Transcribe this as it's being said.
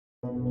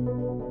The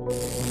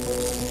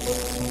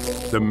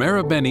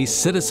Marubeni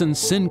Citizen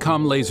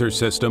Cincom Laser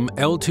System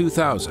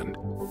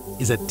L2000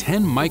 is a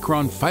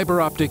 10-micron fiber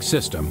optic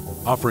system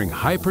offering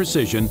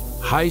high-precision,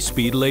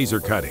 high-speed laser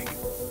cutting.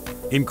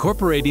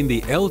 Incorporating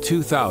the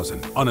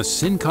L2000 on a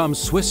Cincom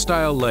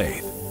Swiss-style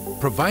lathe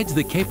provides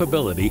the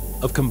capability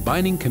of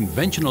combining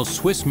conventional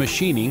Swiss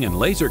machining and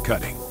laser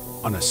cutting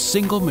on a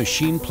single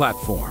machine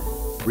platform,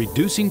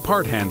 reducing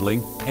part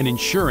handling and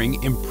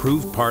ensuring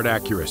improved part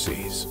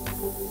accuracies.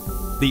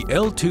 The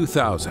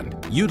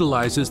L2000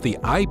 utilizes the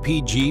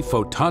IPG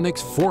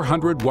Photonics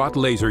 400-watt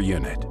laser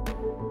unit.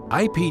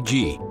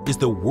 IPG is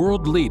the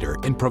world leader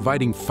in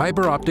providing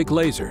fiber optic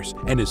lasers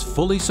and is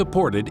fully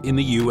supported in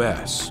the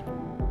US.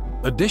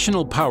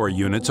 Additional power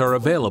units are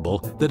available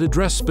that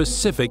address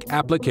specific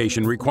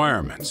application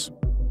requirements.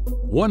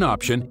 One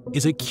option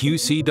is a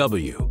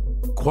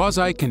QCW,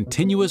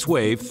 quasi-continuous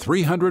wave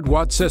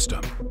 300-watt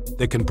system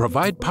that can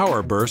provide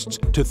power bursts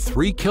to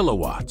 3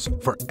 kilowatts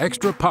for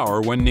extra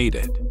power when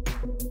needed.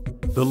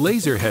 The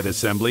laser head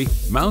assembly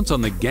mounts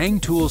on the gang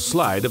tool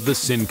slide of the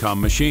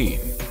Cincom machine.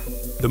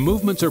 The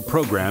movements are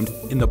programmed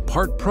in the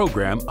part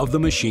program of the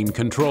machine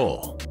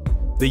control.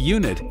 The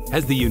unit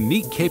has the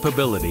unique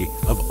capability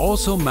of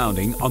also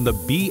mounting on the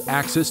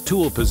B-axis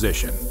tool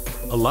position,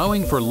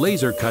 allowing for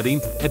laser cutting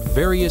at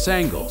various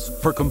angles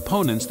for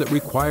components that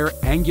require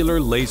angular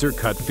laser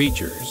cut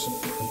features.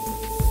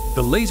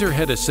 The laser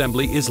head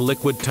assembly is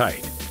liquid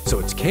tight, so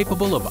it's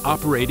capable of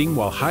operating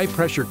while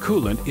high-pressure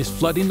coolant is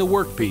flooding the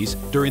workpiece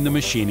during the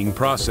machining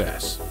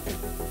process.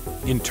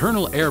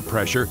 Internal air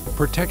pressure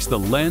protects the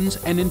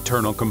lens and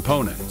internal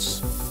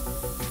components.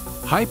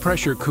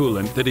 High-pressure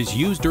coolant that is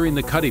used during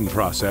the cutting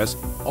process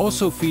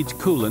also feeds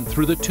coolant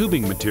through the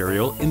tubing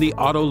material in the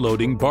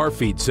auto-loading bar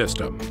feed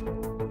system.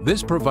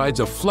 This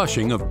provides a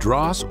flushing of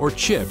dross or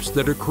chips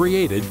that are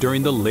created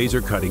during the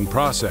laser cutting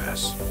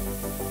process.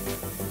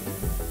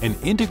 An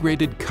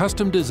integrated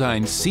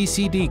custom-designed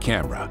CCD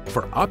camera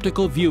for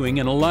optical viewing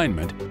and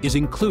alignment is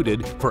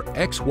included for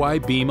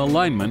XY beam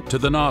alignment to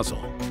the nozzle.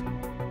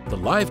 The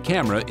live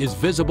camera is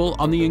visible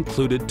on the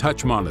included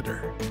touch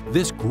monitor.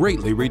 This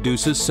greatly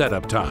reduces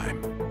setup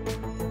time.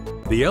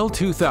 The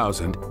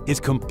L2000 is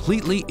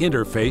completely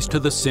interfaced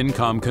to the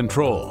Cincom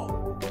control.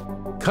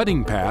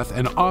 Cutting path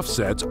and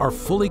offsets are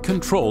fully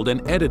controlled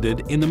and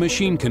edited in the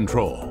machine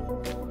control.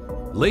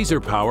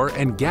 Laser power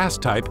and gas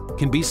type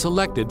can be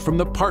selected from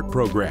the part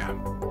program.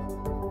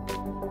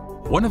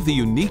 One of the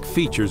unique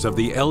features of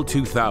the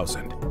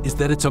L2000 is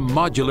that it's a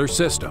modular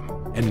system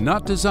and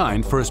not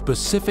designed for a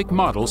specific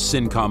model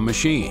Cincom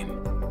machine.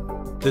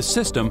 The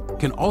system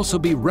can also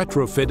be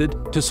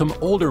retrofitted to some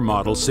older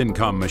model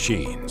Cincom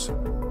machines.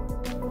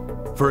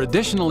 For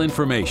additional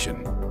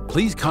information,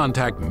 please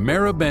contact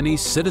Marubeni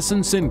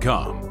Citizen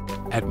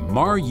Cincom at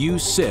marucit.com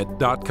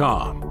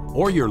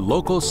or your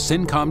local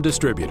Cincom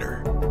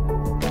distributor.